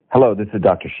Hello, this is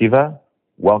Dr. Shiva.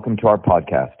 Welcome to our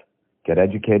podcast, Get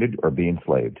Educated or Be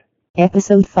Enslaved.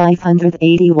 Episode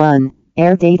 581,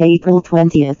 air date April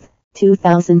 20th,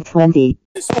 2020.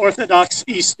 It's Orthodox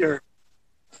Easter.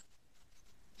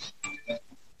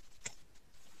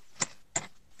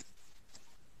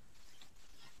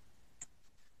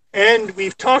 And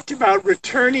we've talked about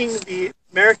returning. The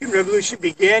American Revolution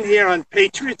began here on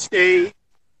Patriots' Day.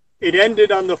 It ended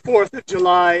on the 4th of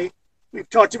July. We've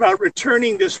talked about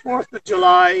returning this 4th of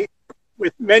July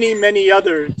with many, many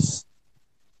others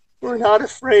who are not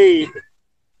afraid,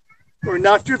 who are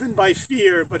not driven by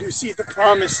fear, but who see the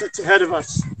promise that's ahead of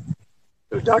us.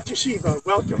 So Dr. Shiva,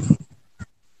 welcome.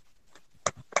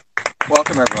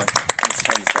 Welcome, everyone. Let's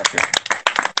turn this up here.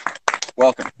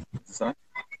 Welcome. Is this on?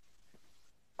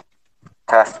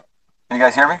 Test. Can you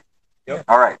guys hear me? Yep.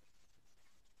 All right.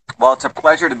 Well, it's a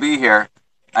pleasure to be here.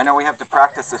 I know we have to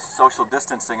practice this social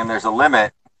distancing, and there's a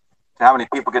limit to how many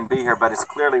people can be here, but it's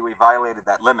clearly we violated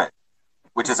that limit,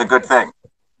 which is a good thing.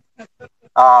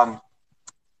 On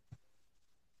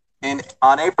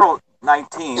April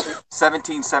 19th,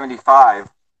 1775,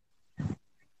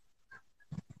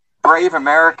 brave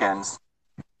Americans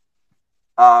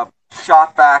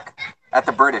shot back at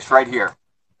the British right here.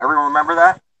 Everyone remember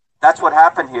that? That's what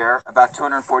happened here about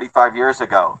 245 years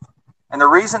ago. And the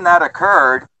reason that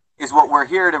occurred is what we're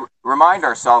here to remind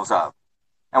ourselves of.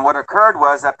 And what occurred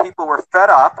was that people were fed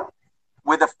up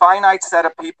with a finite set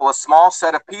of people, a small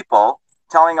set of people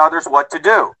telling others what to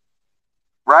do,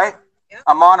 right? Yep.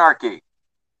 A monarchy.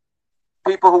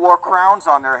 People who wore crowns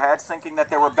on their heads thinking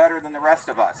that they were better than the rest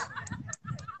of us.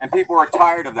 And people were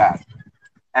tired of that.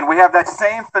 And we have that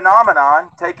same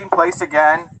phenomenon taking place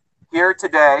again here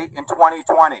today in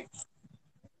 2020.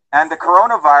 And the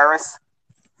coronavirus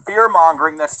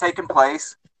fear-mongering that's taken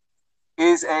place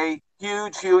is a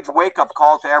huge, huge wake-up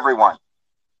call to everyone.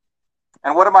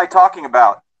 And what am I talking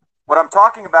about? What I'm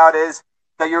talking about is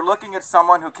that you're looking at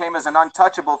someone who came as an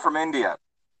untouchable from India.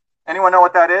 Anyone know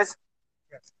what that is?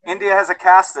 Yes. India has a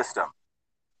caste system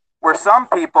where some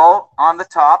people on the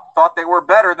top thought they were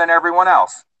better than everyone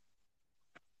else.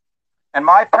 And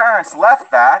my parents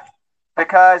left that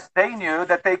because they knew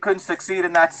that they couldn't succeed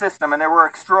in that system, and they were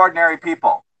extraordinary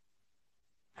people.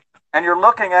 And you're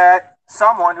looking at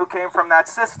someone who came from that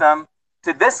system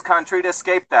to this country to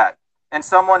escape that. And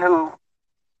someone who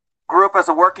grew up as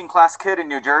a working class kid in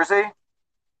New Jersey,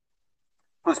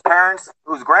 whose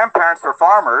grandparents were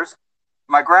farmers.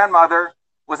 My grandmother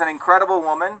was an incredible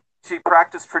woman. She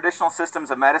practiced traditional systems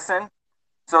of medicine.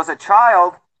 So as a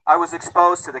child, I was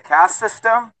exposed to the caste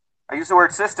system. I use the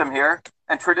word system here,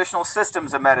 and traditional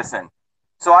systems of medicine.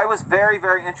 So I was very,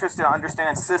 very interested to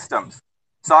understand systems.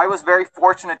 So I was very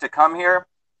fortunate to come here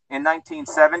in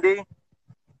 1970,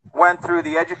 went through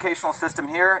the educational system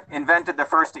here, invented the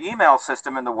first email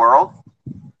system in the world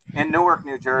in Newark,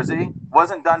 New Jersey,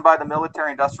 wasn't done by the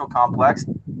military-industrial complex,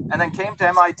 and then came to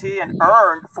MIT and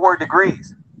earned 4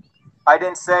 degrees. I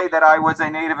didn't say that I was a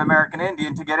Native American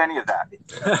Indian to get any of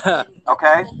that,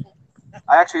 okay?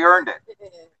 I actually earned it.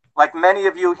 Like many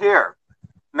of you here,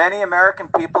 many American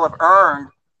people have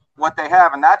earned what they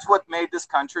have, and that's what made this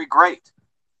country great,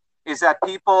 is that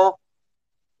people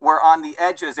were on the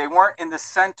edges. They weren't in the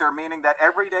center, meaning that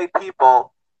everyday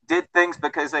people did things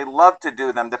because they loved to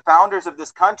do them. The founders of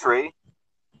this country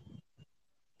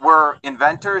were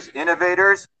inventors,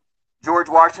 innovators. George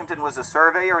Washington was a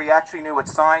surveyor. He actually knew what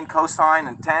sine, cosine,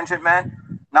 and tangent meant,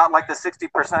 not like the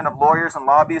 60% of lawyers and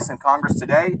lobbyists in Congress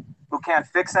today who can't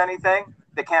fix anything,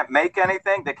 they can't make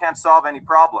anything, they can't solve any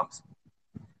problems.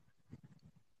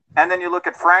 And then you look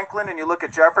at Franklin and you look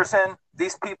at Jefferson.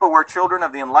 These people were children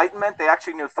of the Enlightenment. They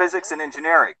actually knew physics and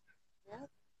engineering.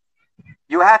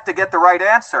 You have to get the right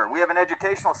answer. We have an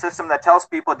educational system that tells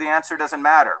people the answer doesn't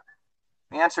matter.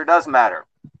 The answer does matter.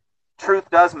 Truth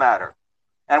does matter.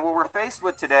 And what we're faced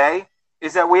with today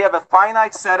is that we have a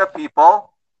finite set of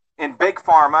people in big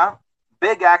pharma,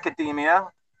 big academia,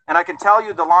 and I can tell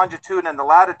you the longitude and the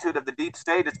latitude of the deep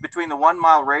state is between the 1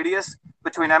 mile radius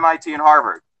between MIT and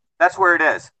Harvard. That's where it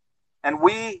is. And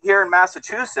we here in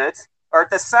Massachusetts are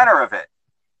at the center of it.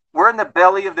 We're in the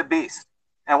belly of the beast.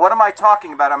 And what am I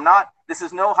talking about? This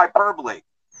is no hyperbole.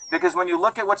 Because when you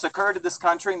look at what's occurred to this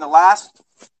country in the last,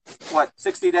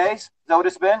 60 days? Is that what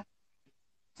it's been?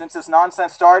 Since this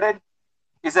nonsense started?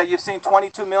 Is that you've seen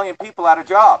 22 million people out of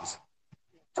jobs.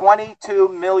 22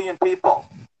 million people.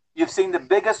 You've seen the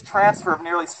biggest transfer of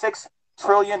nearly $6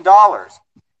 trillion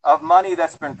of money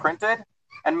that's been printed.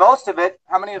 And most of it,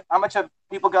 how much have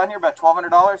people gotten here? About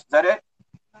 $1,200? Is that it?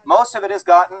 Most of it has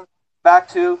gotten back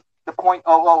to the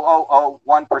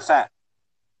 0.00001%.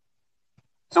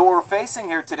 So what we're facing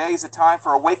here today is a time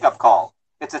for a wake-up call.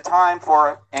 It's a time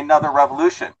for another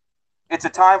revolution. It's a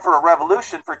time for a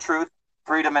revolution for truth,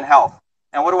 freedom, and health.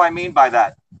 And what do I mean by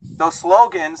that? Those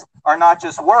slogans are not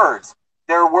just words.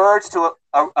 They're words to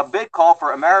a big call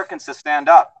for Americans to stand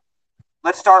up.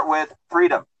 Let's start with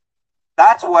freedom.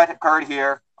 That's what occurred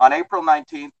here on April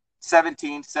 19th,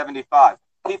 1775.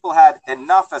 People had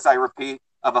enough, as I repeat,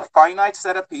 of a finite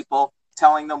set of people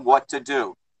telling them what to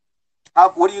do.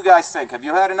 What do you guys think? Have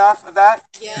you had enough of that?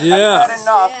 Yeah. Have you had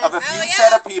enough of a few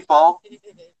set of people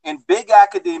in big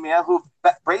academia who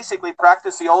basically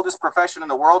practice the oldest profession in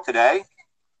the world today?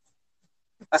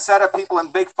 A set of people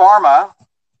in big pharma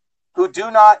who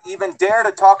do not even dare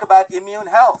to talk about immune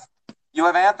health. You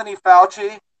have Anthony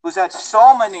Fauci, who's had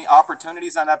so many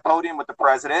opportunities on that podium with the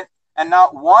president, and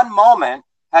not one moment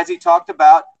has he talked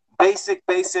about basic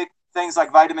things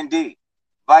like vitamin D,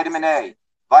 vitamin A,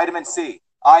 vitamin C,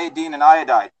 iodine and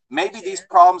iodide. Maybe these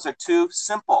problems are too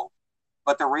simple,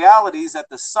 but the reality is that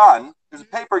the sun, there's a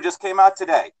paper just came out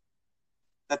today,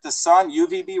 that the sun,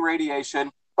 UVB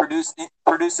radiation,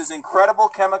 produces incredible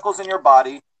chemicals in your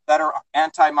body that are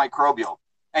antimicrobial.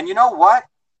 And you know what?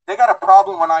 They got a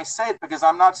problem when I say it because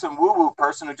I'm not some woo-woo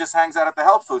person who just hangs out at the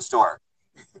health food store.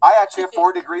 I actually have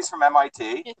 4 degrees from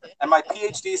MIT, and my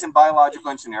PhD is in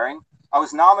biological engineering. I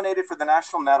was nominated for the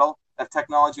National Medal of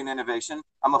Technology and Innovation.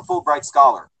 I'm a Fulbright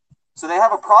scholar. So they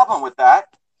have a problem with that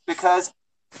because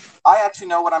I actually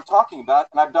know what I'm talking about,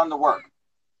 and I've done the work.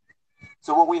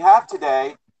 So what we have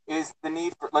today is the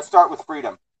need for, let's start with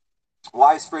freedom.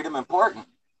 Why is freedom important?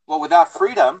 Well, without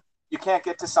freedom, you can't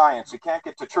get to science. You can't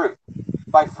get to truth.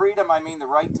 By freedom, I mean the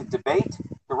right to debate,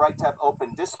 the right to have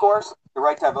open discourse, the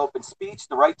right to have open speech,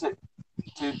 the right to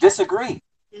disagree,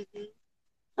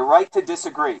 the right to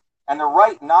disagree, and the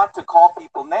right not to call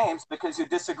people names because you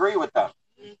disagree with them.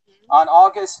 On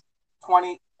August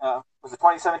 20, was it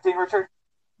 2017, Richard?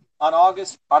 On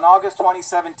August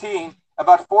 2017,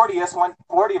 about 40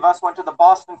 of us went to the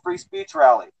Boston Free Speech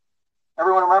Rally.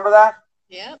 Everyone remember that?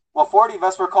 Yeah. Well, 40 of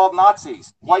us were called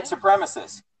Nazis, white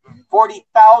supremacists.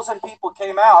 40,000 people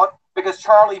came out because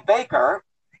Charlie Baker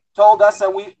told us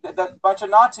that a bunch of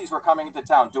Nazis were coming into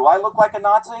town. Do I look like a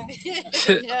Nazi?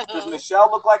 No. Does Michelle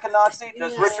look like a Nazi?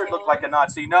 Does Richard look like a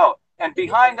Nazi? No. And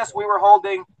behind us, we were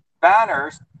holding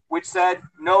banners which said,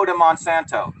 "No to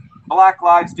Monsanto. Black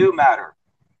lives do matter."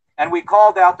 And we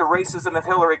called out the racism of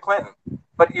Hillary Clinton.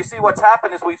 But you see what's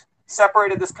happened is we've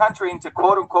separated this country into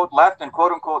quote-unquote left and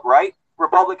quote-unquote right,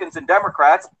 Republicans and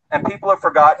Democrats, and people have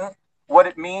forgotten what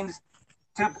it means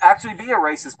to actually be a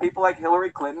racist. People like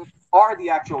Hillary Clinton are the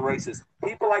actual racists.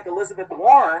 People like Elizabeth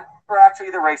Warren are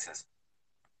actually the racists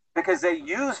because they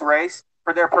use race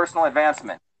for their personal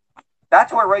advancement.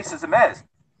 That's where racism is.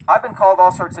 I've been called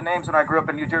all sorts of names when I grew up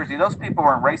in New Jersey. Those people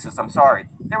weren't racist, I'm sorry.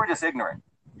 They were just ignorant.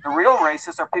 The real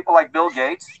racists are people like Bill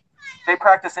Gates. They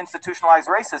practice institutionalized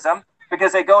racism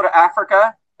because they go to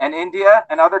Africa and India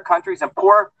and other countries and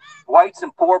poor whites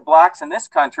and poor blacks in this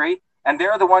country, and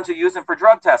they're the ones who use them for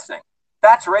drug testing.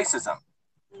 That's racism.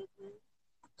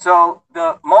 So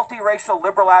the multiracial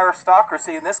liberal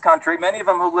aristocracy in this country, many of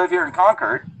them who live here in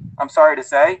Concord, I'm sorry to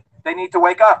say, they need to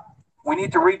wake up. We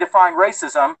need to redefine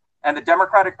racism, and the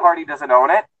Democratic Party doesn't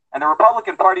own it, and the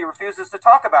Republican Party refuses to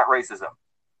talk about racism.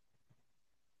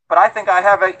 But I think I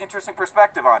have an interesting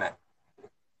perspective on it.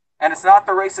 And it's not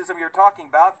the racism you're talking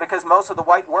about because most of the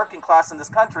white working class in this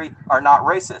country are not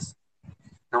racist.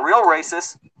 The real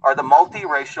racists are the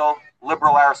multiracial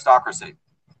liberal aristocracy.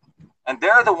 And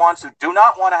they're the ones who do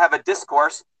not want to have a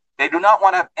discourse. They do not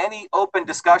want to have any open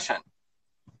discussion.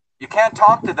 You can't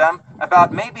talk to them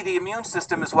about maybe the immune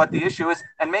system is what the issue is,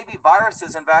 and maybe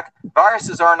viruses, in fact,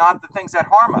 viruses are not the things that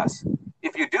harm us.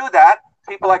 If you do that,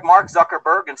 people like Mark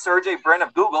Zuckerberg and Sergey Brin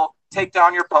of Google take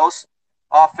down your posts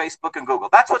off Facebook and Google.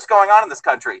 That's what's going on in this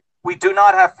country. We do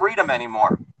not have freedom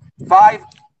anymore. 5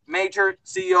 major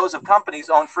CEOs of companies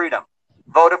own freedom: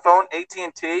 Vodafone,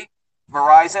 AT&T,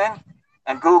 Verizon,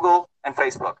 and Google and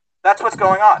Facebook. That's what's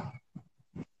going on.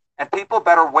 And people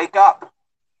better wake up,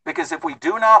 because if we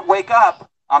do not wake up,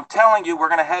 I'm telling you, we're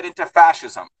going to head into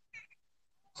fascism.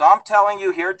 So I'm telling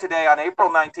you here today on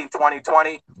April 19,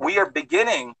 2020, we are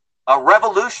beginning a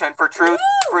revolution for truth,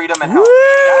 freedom, and health.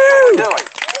 That's what we're doing.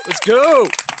 Let's go.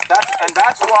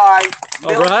 That's why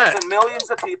millions and millions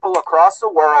of people across the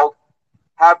world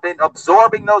have been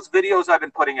absorbing those videos I've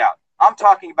been putting out. I'm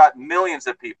talking about millions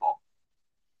of people.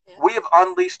 We have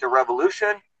unleashed a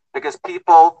revolution because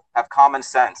people have common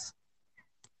sense.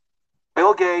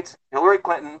 Bill Gates, Hillary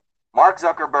Clinton, Mark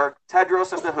Zuckerberg,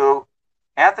 Tedros of the WHO,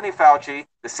 Anthony Fauci,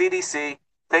 the CDC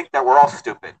think that we're all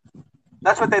stupid.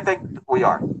 That's what they think we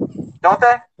are. Don't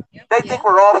they? They think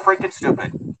we're all freaking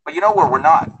stupid. But you know where we're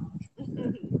not.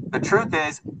 The truth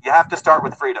is, you have to start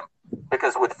with freedom,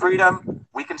 because with freedom,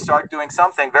 we can start doing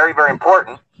something very, very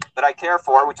important that I care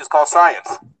for, which is called science.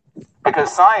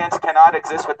 Because science cannot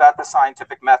exist without the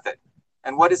scientific method.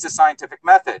 And what is the scientific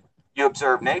method? You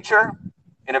observe nature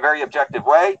in a very objective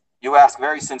way. You ask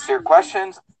very sincere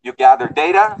questions. You gather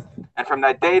data. And from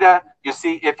that data, you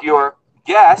see if your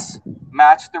guess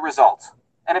matched the results.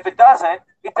 And if it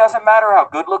doesn't matter how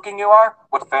good looking you are,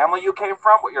 what family you came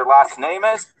from, what your last name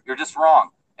is, you're just wrong.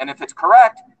 And if it's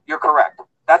correct, you're correct.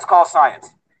 That's called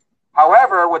science.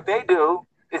 However, what they do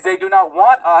is they do not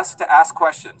want us to ask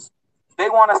questions. They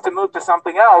want us to move to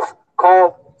something else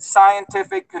called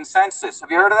scientific consensus. Have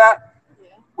you heard of that? Yeah.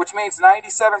 Which means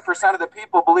 97% of the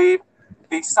people believe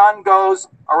the sun goes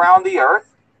around the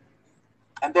earth,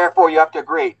 and therefore you have to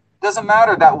agree. Doesn't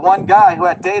matter that one guy who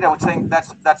had data was saying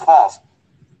that's false.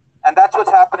 And that's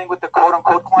what's happening with the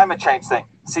quote-unquote climate change thing.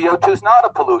 CO2 is not a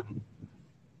pollutant.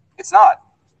 It's not.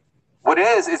 What it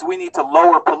is we need to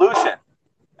lower pollution.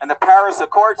 And the Paris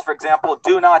Accords, for example,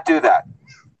 do not do that.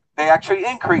 They actually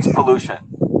increase pollution.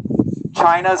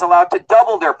 China is allowed to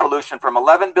double their pollution from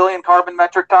 11 billion carbon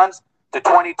metric tons to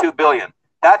 22 billion.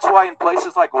 That's why in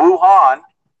places like Wuhan,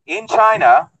 in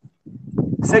China,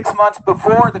 6 months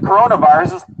before the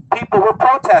coronavirus, people were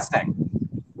protesting.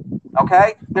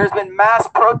 Okay? There's been mass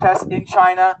protests in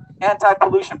China,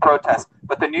 anti-pollution protests.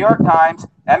 But the New York Times,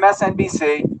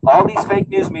 MSNBC, all these fake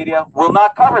news media will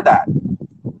not cover that.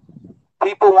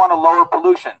 People want to lower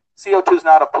pollution. CO2 is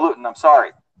not a pollutant, I'm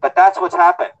sorry. But that's what's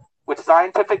happened. With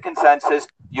scientific consensus,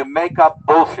 you make up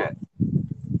bullshit.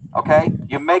 Okay?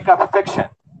 You make up fiction.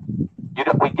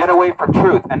 We get away from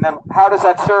truth. And then how does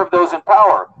that serve those in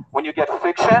power? When you get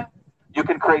fiction, you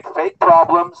can create fake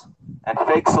problems and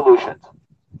fake solutions.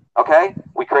 Okay?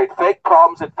 We create fake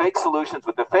problems and fake solutions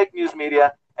with the fake news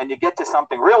media, and you get to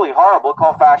something really horrible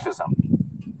called fascism.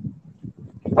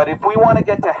 But if we want to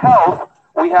get to health,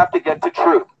 we have to get to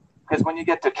truth. Because when you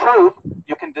get to truth,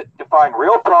 you can define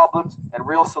real problems and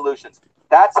real solutions.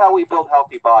 That's how we build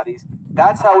healthy bodies.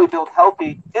 That's how we build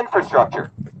healthy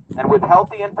infrastructure. And with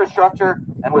healthy infrastructure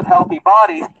and with healthy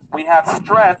bodies, we have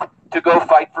strength to go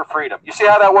fight for freedom. You see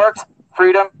how that works?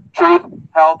 Freedom, truth,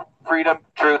 health, freedom,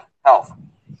 truth, health.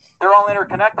 They're all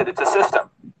interconnected. It's a system.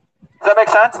 Does that make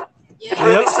sense? Yeah. It's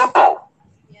really simple.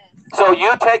 Yeah. So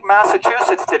you take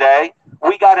Massachusetts today,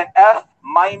 we got an F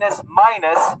minus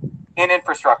in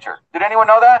infrastructure. Did anyone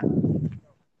know that?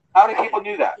 How many people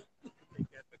knew that?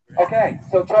 Okay,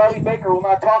 so Charlie Baker will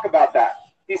not talk about that.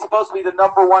 He's supposed to be the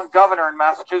 #1 governor in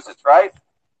Massachusetts, right?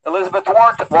 Elizabeth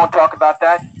Warren won't talk about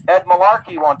that. Ed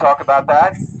Malarkey won't talk about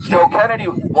that. Joe Kennedy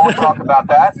won't talk about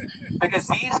that, because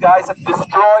these guys have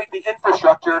destroyed the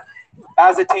infrastructure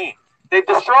as a team. They've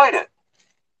destroyed it.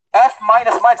 F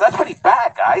minus, that's pretty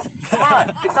bad, guys. Come on.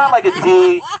 It's not like a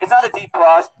D. It's not a D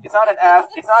plus. It's not an F.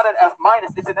 It's not an F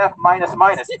minus. It's an F minus.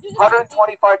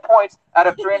 125 points out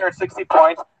of 360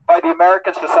 points by the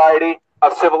American Society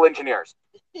of Civil Engineers.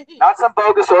 Not some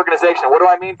bogus organization. What do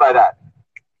I mean by that?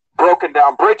 Broken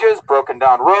down bridges, broken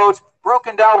down roads,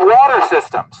 broken down water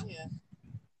systems. Yeah.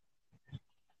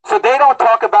 So they don't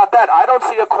talk about that. I don't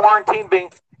see a quarantine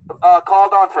being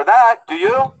called on for that. Do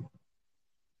you?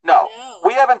 No.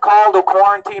 We haven't called a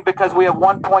quarantine because we have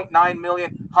 1.9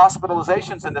 million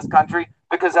hospitalizations in this country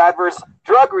because adverse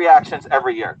drug reactions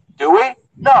every year. Do we?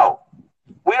 No.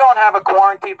 We don't have a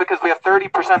quarantine because we have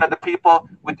 30% of the people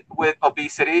with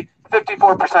obesity,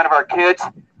 54% of our kids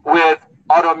with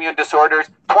autoimmune disorders,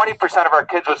 20% of our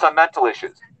kids with some mental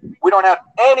issues. We don't have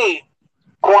any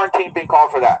quarantine being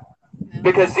called for that.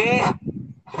 Because these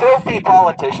filthy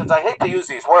politicians, I hate to use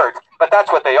these words, but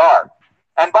that's what they are.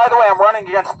 And by the way, I'm running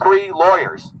against 3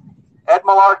 lawyers. Ed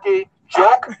Malarkey,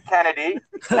 Joe Kennedy,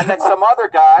 and then some other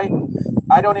guy.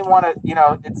 I don't even want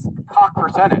to, it's Cock for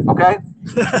Senate, okay?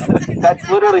 That's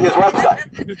literally his website.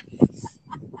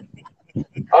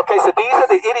 Okay, so these are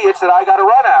the idiots that I got to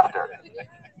run after.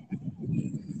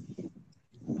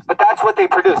 But that's what they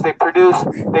produce. They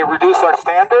reduce our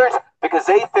standards because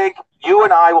they think you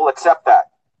and I will accept that.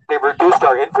 They've reduced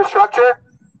our infrastructure,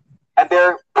 and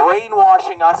they're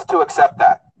brainwashing us to accept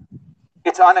that.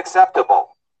 It's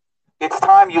unacceptable. It's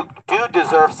time. You do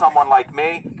deserve someone like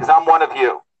me, because I'm one of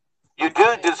you. You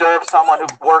do deserve someone who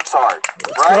works hard,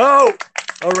 right? Oh,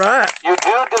 all right. You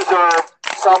do deserve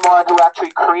someone who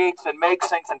actually creates and makes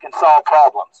things and can solve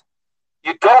problems.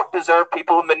 You don't deserve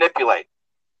people who manipulate.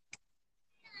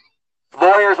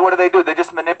 Lawyers, what do? They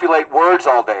just manipulate words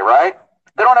all day, right?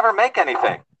 They don't ever make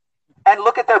anything. And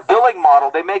look at their billing model.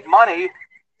 They make money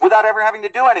without ever having to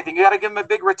do anything. You got to give them a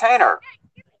big retainer.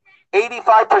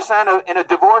 85% in a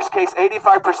divorce case,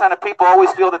 85% of people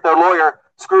always feel that their lawyer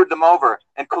screwed them over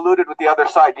and colluded with the other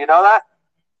side. Do you know that?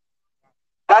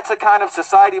 That's the kind of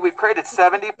society we've created.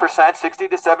 70%, 60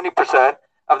 to 70%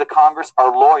 of the Congress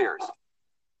are lawyers.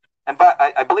 And but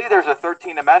I believe there's a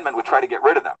 13th Amendment which try to get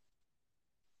rid of them,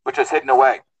 which is hidden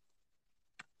away.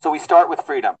 So we start with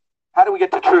freedom. How do we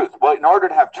get to truth? Well, in order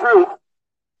to have truth,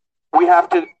 we have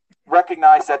to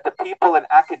recognize that the people in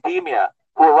academia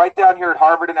who are right down here at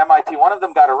Harvard and MIT, one of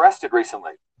them got arrested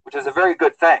recently, which is a very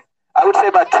good thing. I would say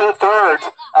about 2/3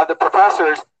 of the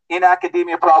professors in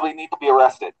academia probably need to be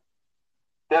arrested.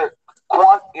 They're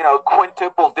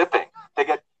quintuple dipping. They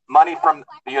get money from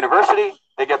the university,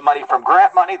 they get money from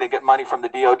grant money, they get money from the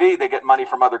DOD, they get money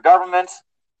from other governments.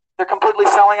 They're completely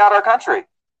selling out our country.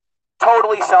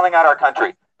 Totally selling out our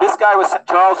country. This guy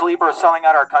Charles Lieber is selling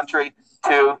out our country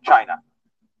to China.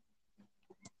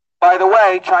 By the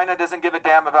way, China doesn't give a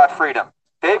damn about freedom.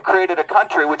 They've created a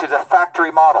country which is a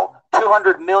factory model.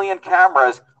 200 million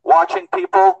cameras watching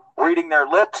people, reading their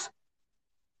lips.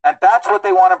 And that's what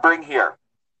they want to bring here.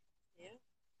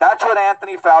 That's what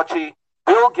Anthony Fauci,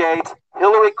 Bill Gates,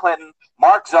 Hillary Clinton,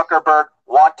 Mark Zuckerberg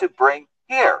want to bring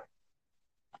here.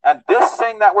 And this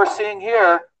thing that we're seeing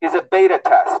here is a beta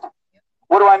test.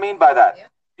 What do I mean by that?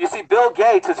 You see, Bill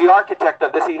Gates is the architect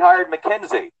of this. He hired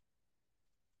McKinsey.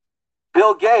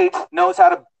 Bill Gates knows how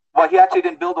to, well, he actually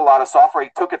didn't build a lot of software. He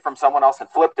took it from someone else and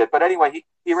flipped it. But anyway,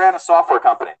 he ran a software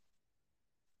company.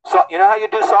 So you know how you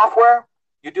do software?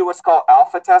 You do what's called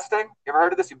alpha testing. You ever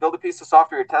heard of this? You build a piece of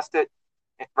software, you test it,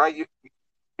 right? You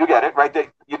get it, right?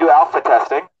 You do alpha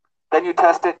testing. Then you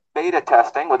test it beta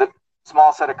testing with a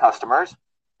small set of customers.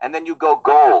 And then you go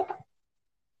gold.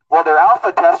 Well, their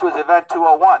alpha test was Event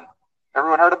 201.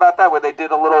 Everyone heard about that, where they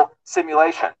did a little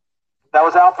simulation? That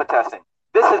was alpha testing.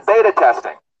 This is beta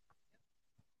testing.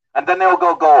 And then they'll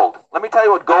go gold. Let me tell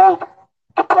you what gold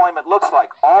deployment looks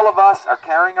like. All of us are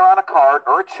carrying around a card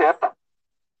or a chip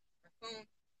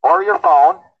or your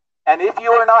phone. And if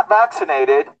you are not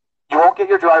vaccinated, you won't get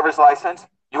your driver's license.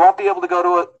 You won't be able to go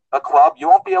to a club. You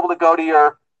won't be able to go to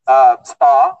your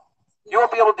spa. You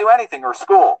won't be able to do anything, or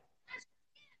school.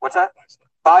 What's that?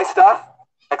 Buy stuff,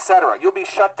 etc. You'll be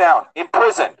shut down,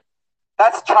 imprisoned.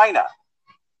 That's China.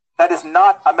 That is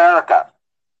not America.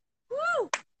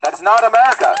 That's not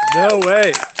America. No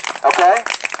way. Okay?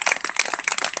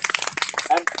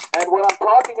 And what I'm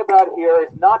talking about here is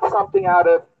not something out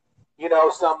of,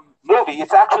 some movie.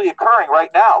 It's actually occurring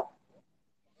right now.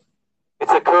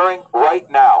 It's occurring right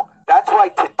now. That's why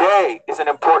today is an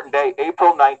important day,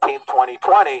 April 19th,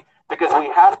 2020, because we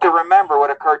have to remember what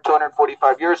occurred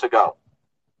 245 years ago.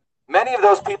 Many of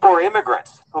those people are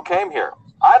immigrants who came here.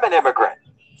 I'm an immigrant.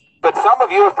 But some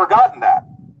of you have forgotten that.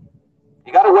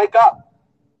 You got to wake up.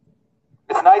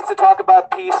 It's nice to talk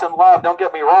about peace and love, don't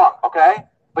get me wrong, okay?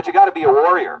 But you got to be a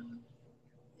warrior.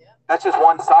 That's just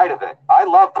one side of it. I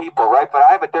love people, right? But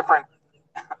I have a different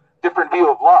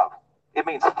view of love. It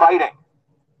means fighting.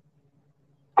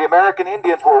 The American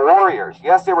Indians were warriors.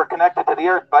 Yes, they were connected to the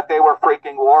earth, but they were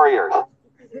freaking warriors.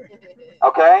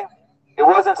 Okay? It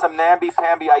wasn't some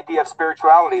namby-pamby idea of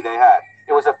spirituality they had.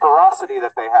 It was a ferocity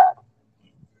that they had.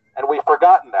 And we've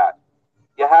forgotten that.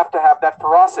 You have to have that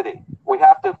ferocity. We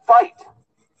have to fight.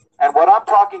 And what I'm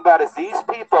talking about is these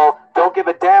people don't give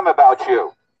a damn about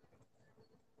you.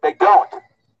 They don't.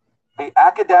 The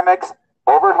academics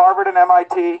over at Harvard and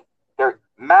MIT, they're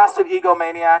massive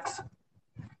egomaniacs.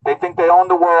 They think they own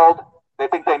the world. They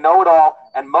think they know it all.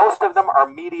 And most of them are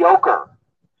mediocre.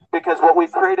 Because what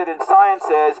we've created in science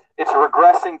is it's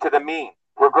regressing to the mean,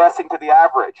 regressing to the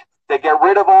average. They get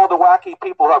rid of all the wacky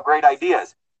people who have great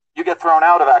ideas. You get thrown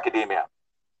out of academia.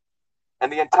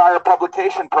 And the entire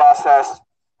publication process,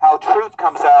 how truth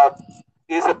comes out,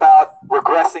 is about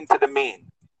regressing to the mean.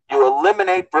 You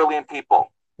eliminate brilliant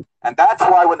people. And that's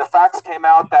why when the facts came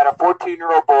out that a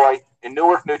 14-year-old boy in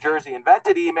Newark, New Jersey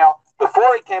invented email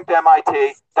before he came to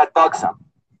MIT, that bugs him.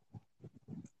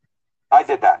 I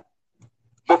did that.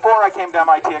 Before I came to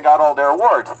MIT and got all their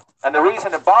awards. And the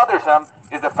reason it bothers them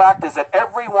is the fact is that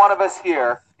every one of us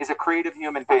here is a creative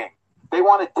human being. They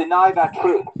want to deny that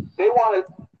truth. They want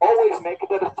to always make it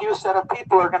that a few set of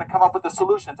people are going to come up with the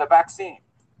solution to vaccine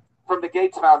from the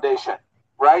Gates Foundation,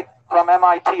 right? From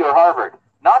MIT or Harvard.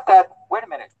 Not that, wait a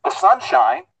minute, the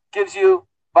sunshine gives you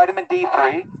vitamin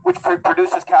D3, which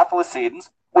produces cathelicidins,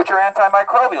 which are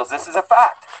antimicrobials. This is a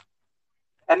fact.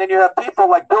 And then you have people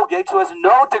like Bill Gates, who has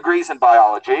no degrees in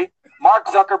biology, Mark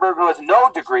Zuckerberg, who has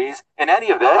no degrees in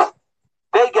any of this.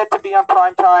 They get to be on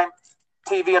primetime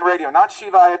TV and radio. Not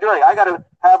Shiva Ayyadurai. I got to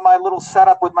have my little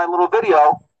setup with my little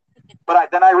video, but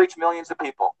then I reach millions of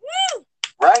people.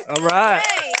 Right? All right.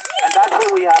 And that's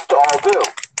what we have to all do.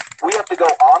 We have to go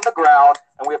on the ground,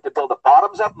 and we have to build a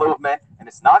bottoms-up movement, And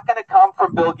it's not going to come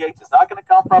from Bill Gates. It's not going to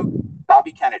come from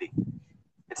Bobby Kennedy.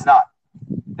 It's not.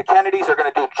 The Kennedys are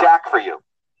going to do jack for you.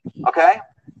 Okay?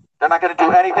 They're not going to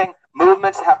do anything.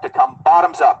 Movements have to come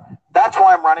bottoms up. That's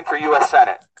why I'm running for U.S.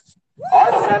 Senate.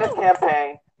 Our Senate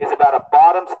campaign is about a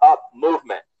bottoms-up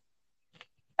movement.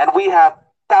 And we have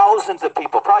thousands of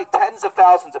people, probably tens of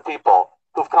thousands of people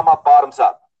who've come up bottoms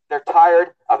up. They're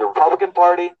tired of the Republican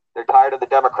Party. They're tired of the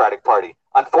Democratic Party.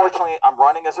 Unfortunately, I'm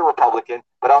running as a Republican,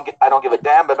 but I don't give a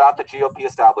damn about the GOP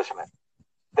establishment.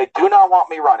 They do not want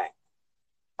me running.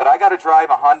 But I got to drive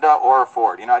a Honda or a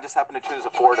Ford. You know, I just happen to choose a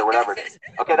Ford or whatever it is.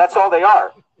 Okay, that's all they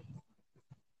are.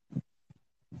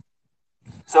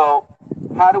 So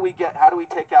how do we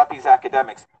take out these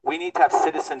academics? We need to have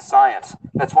citizen science.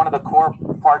 That's one of the core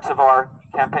parts of our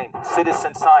campaign.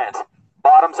 Citizen science.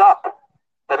 Bottoms up.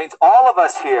 That means all of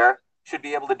us here should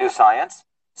be able to do science.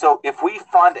 So if we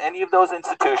fund any of those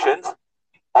institutions,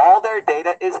 all their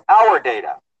data is our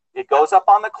data. It goes up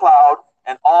on the cloud,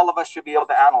 and all of us should be able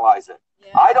to analyze it.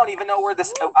 Yeah. I don't even know where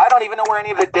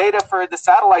any of the data for the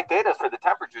satellite data is for the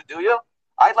temperature. Do you?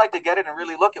 I'd like to get it and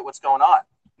really look at what's going on.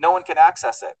 No one can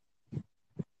access it.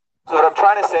 So what I'm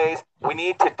trying to say is we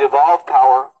need to devolve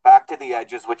power back to the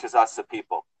edges, which is us, the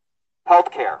people.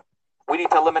 Healthcare. We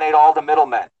need to eliminate all the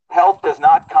middlemen. Health does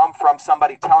not come from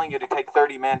somebody telling you to take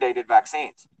 30 mandated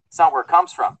vaccines. It's not where it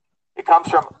comes from. It comes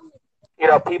from,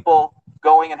 people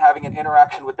going and having an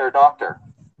interaction with their doctor,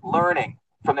 learning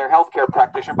from their healthcare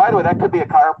practitioner. By the way, that could be a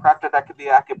chiropractor, that could be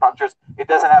an acupuncturist. It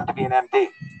doesn't have to be an MD.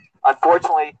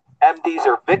 Unfortunately, MDs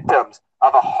are victims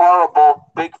of a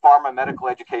horrible big pharma medical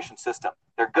education system.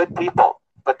 They're good people,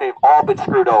 but they've all been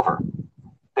screwed over.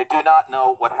 They do not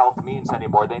know what health means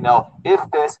anymore. They know if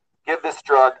this, give this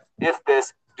drug, if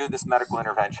this, do this medical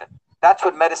intervention. That's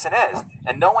what medicine is.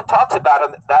 And no one talks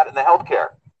about that in the healthcare.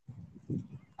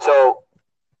 So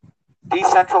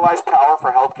decentralized power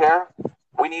for healthcare,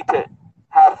 we need to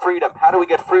have freedom. How do we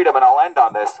get freedom? And I'll end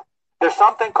on this. There's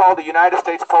something called the United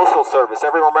States Postal Service.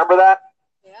 Everyone remember that?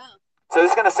 Yeah. So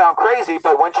this is going to sound crazy,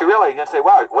 but once you realize, you're going to say,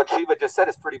 wow, what Shiva just said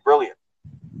is pretty brilliant.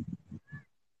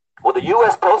 Well, the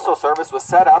U.S. Postal Service was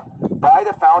set up by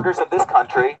the founders of this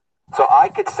country, so I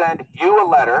could send you a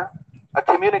letter, a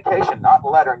communication, not a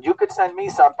letter, and you could send me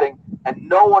something, and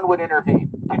no one would intervene.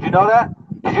 Did you know that?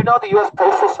 Did you know the U.S.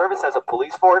 Postal Service has a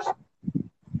police force?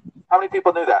 How many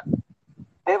people knew that?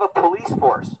 They have a police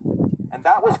force, and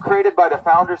that was created by the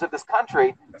founders of this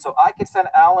country, so I could send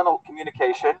Alan a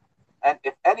communication, and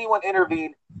if anyone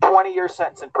intervened, 20-year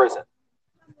sentence in prison.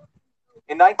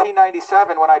 In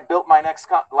 1997, when I built my next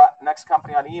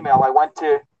company on email, I went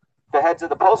to the heads of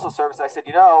the Postal Service. I said,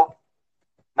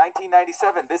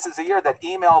 1997, this is the year that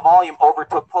email volume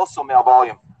overtook postal mail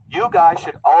volume. You guys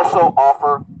should also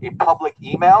offer a public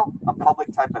email, a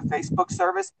public type of Facebook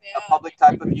service, a public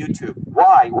type of YouTube.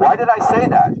 Why? Why did I say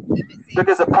that?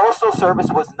 Because the Postal Service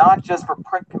was not just for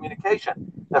print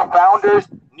communication. The founders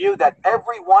knew that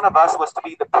every one of us was to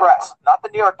be the press, not the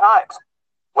New York Times.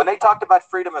 When they talked about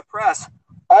freedom of press,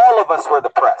 all of us were the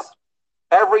press.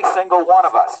 Every single one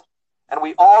of us. And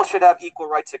we all should have equal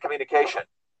rights to communication.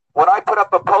 When I put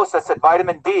up a post that said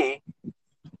vitamin D,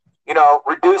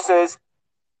 reduces,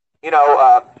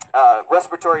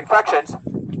 respiratory infections,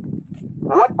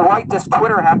 what right does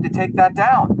Twitter have to take that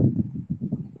down?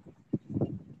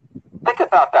 Think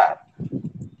about that.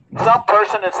 Some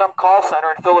person in some call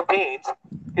center in Philippines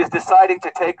is deciding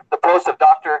to take the post of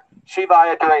Dr. Shiva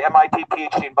Ayyadurai, MIT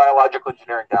PhD in biological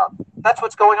engineering down. That's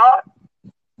what's going on.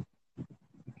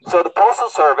 So the Postal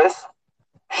Service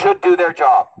should do their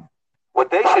job. What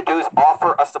they should do is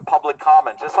offer us the public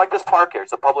commons, just like this park here,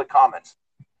 it's the public commons.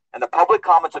 And the public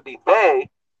commons would be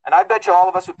and I bet you all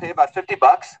of us would pay about $50.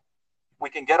 We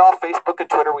can get off Facebook and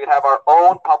Twitter. We'd have our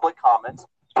own public commons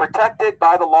protected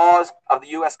by the laws of the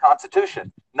U.S.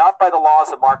 Constitution, not by the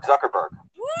laws of Mark Zuckerberg.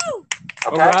 Woo!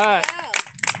 Okay? All right. Yeah.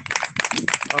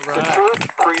 All The right.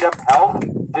 Truth, Freedom, Health,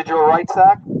 Digital Rights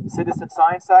Act, Citizen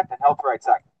Science Act, and Health Rights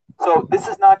Act. So this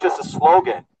is not just a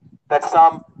slogan that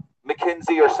some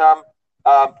McKinsey or some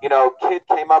kid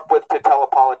came up with to tell a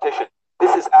politician.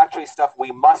 This is actually stuff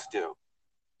we must do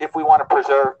if we want to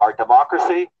preserve our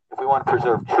democracy, if we want to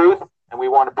preserve truth, and we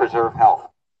want to preserve health.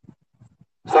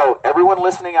 So everyone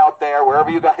listening out there, wherever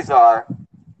you guys are,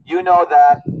 you know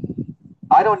that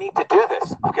I don't need to do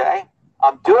this, okay?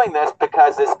 I'm doing this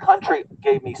because this country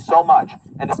gave me so much,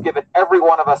 and it's given every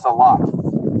one of us a lot.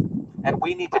 And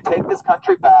we need to take this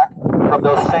country back from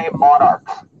those same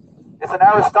monarchs. It's an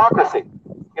aristocracy.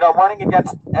 I'm running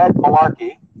against Ed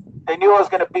Malarkey. They knew I was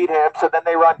going to beat him, so then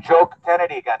they run Joe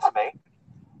Kennedy against me.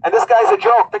 And this guy's a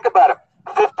joke. Think about him.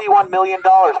 $51 million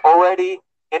already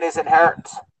in his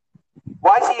inheritance.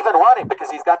 Why is he even running?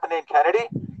 Because he's got the name Kennedy?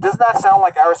 Doesn't that sound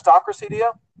like aristocracy to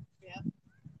you? Yeah.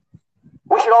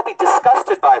 We should all be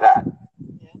disgusted by that.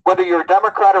 Yeah. Whether you're a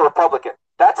Democrat or Republican,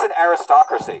 that's an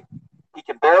aristocracy. He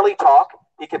can barely talk.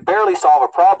 He can barely solve a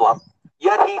problem.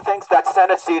 Yet he thinks that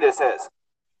Senate seat is his.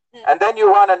 And then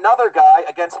you run another guy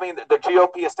against me, the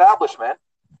GOP establishment,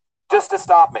 just to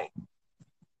stop me.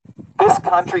 This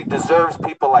country deserves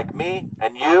people like me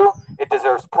and you. It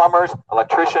deserves plumbers,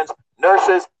 electricians,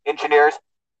 nurses, engineers,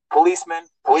 policemen,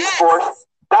 police force.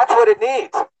 That's what it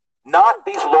needs. Not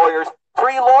these lawyers.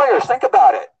 3 lawyers. Think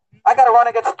about it. I got to run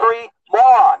against 3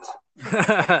 morons.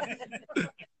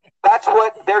 That's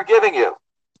what they're giving you.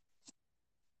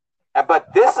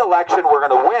 But this election we're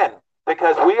going to win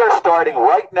because we are starting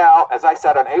right now, as I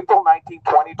said, on April 19,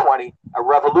 2020, a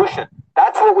revolution.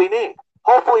 That's what we need.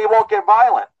 Hopefully it won't get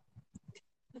violent.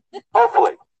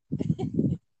 Hopefully.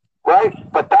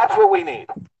 Right? But that's what we need.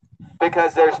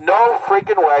 Because there's no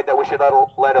freaking way that we should let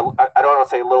I don't want to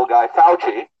say little guy,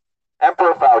 Fauci,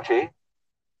 Emperor Fauci,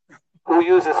 who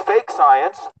uses fake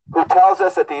science, who tells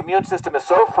us that the immune system is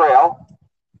so frail,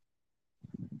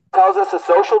 tells us to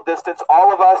social distance.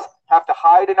 All of us have to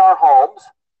hide in our homes,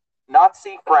 not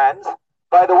see friends.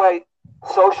 By the way,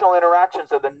 social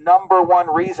interactions are the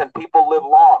 #1 reason people live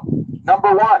long.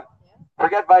 #1.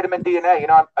 Forget vitamin D and A. You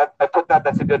know, I put that.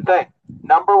 That's a good thing.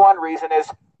 #1 reason is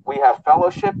we have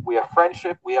fellowship, we have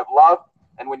friendship, we have love.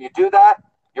 And when you do that,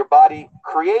 your body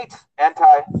creates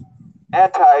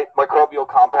antimicrobial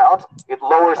compounds. It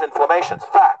lowers inflammation.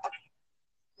 Fact.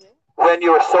 When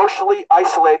you're socially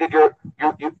isolated,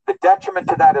 the detriment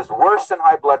to that is worse than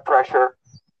high blood pressure,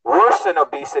 worse than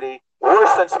obesity,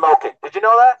 worse than smoking. Did you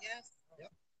know that? Yes.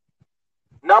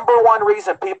 #1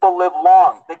 reason people live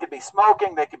long. They could be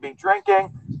smoking, they could be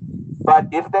drinking, but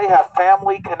if they have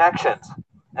family connections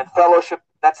and fellowship,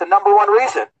 that's the #1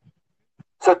 reason.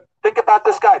 So think about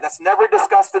this guy. That's never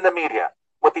discussed in the media,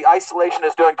 what the isolation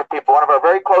is doing to people. One of our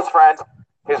very close friends,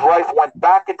 his wife went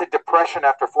back into depression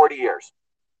after 40 years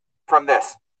from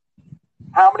this.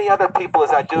 How many other people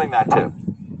is that doing that to?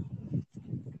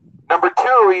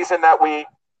 #2 reason that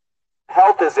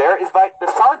health is there is by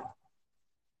the sun.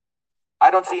 I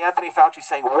don't see Anthony Fauci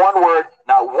saying one word,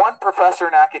 not one professor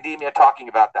in academia talking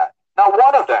about that. Not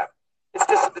one of them.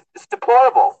 It's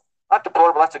deplorable. Not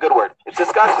deplorable, that's a good word. It's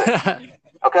disgusting.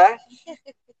 Okay?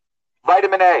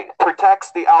 Vitamin A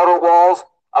protects the outer walls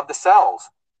of the cells.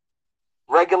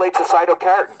 Regulates the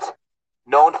cytokeratins.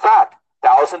 Known fact.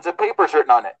 Thousands of papers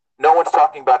written on it. No one's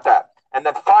talking about that. And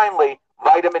then finally,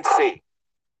 vitamin C.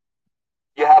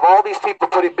 You have all these people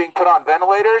being put on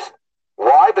ventilators.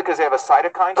 Why? Because they have a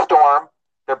cytokine storm.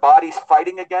 Their body's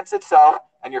fighting against itself,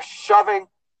 and you're shoving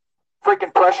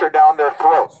freaking pressure down their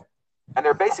throats. And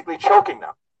they're basically choking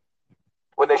them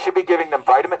when they should be giving them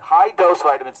high-dose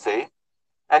vitamin C.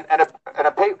 And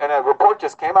a report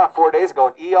just came out 4 days ago,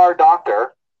 an ER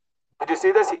doctor. Did you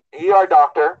see this? ER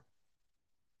doctor.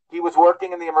 He was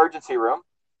working in the emergency room.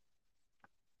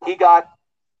 He got,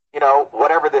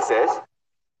 whatever this is,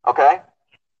 okay?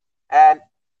 And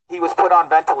he was put on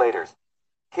ventilators.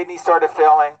 Kidneys started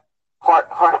failing.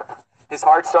 His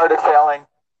heart started failing.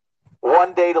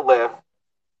 1 day to live.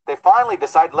 They finally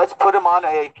decided, let's put him on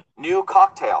a new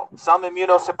cocktail, some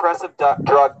immunosuppressive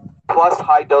drug plus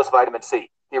high-dose vitamin C.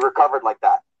 He recovered like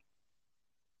that.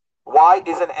 Why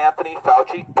isn't Anthony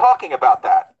Fauci talking about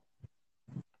that?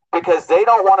 Because they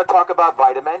don't want to talk about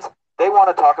vitamins. They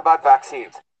want to talk about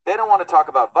vaccines. They don't want to talk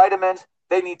about vitamins.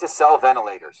 They need to sell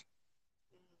ventilators.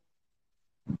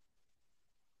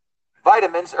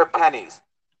 Vitamins are pennies.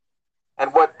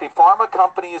 And what the pharma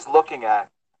company is looking at,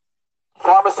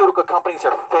 pharmaceutical companies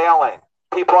are failing.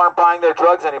 People aren't buying their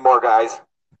drugs anymore, guys.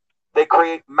 They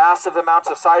create massive amounts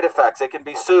of side effects. They can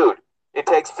be sued. It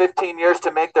takes 15 years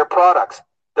to make their products.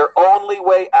 Their only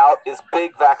way out is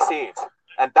big vaccines.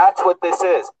 And that's what this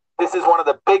is. This is one of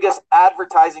the biggest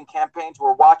advertising campaigns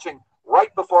we're watching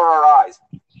right before our eyes.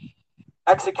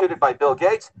 Executed by Bill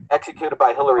Gates, executed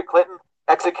by Hillary Clinton,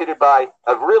 executed by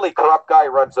a really corrupt guy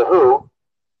who runs the WHO.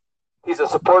 He's a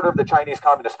supporter of the Chinese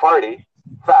Communist Party.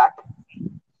 Fact.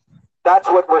 That's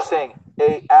what we're seeing.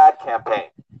 An ad campaign.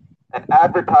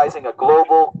 A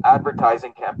global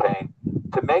advertising campaign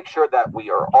to make sure that we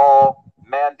are all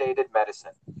mandated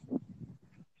medicine.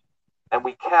 And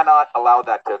we cannot allow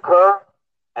that to occur.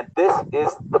 And this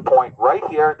is the point right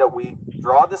here that we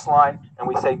draw this line and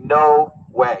we say, no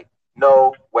way.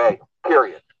 No way.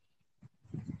 Period.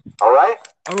 All right?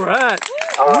 All right.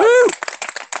 All right. Woo!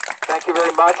 Thank you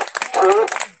very much.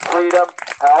 Truth, freedom,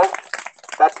 health.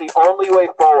 That's the only way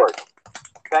forward.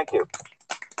 Thank you.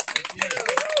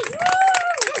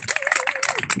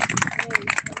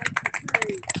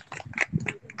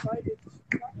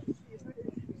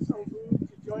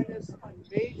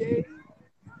 May Day.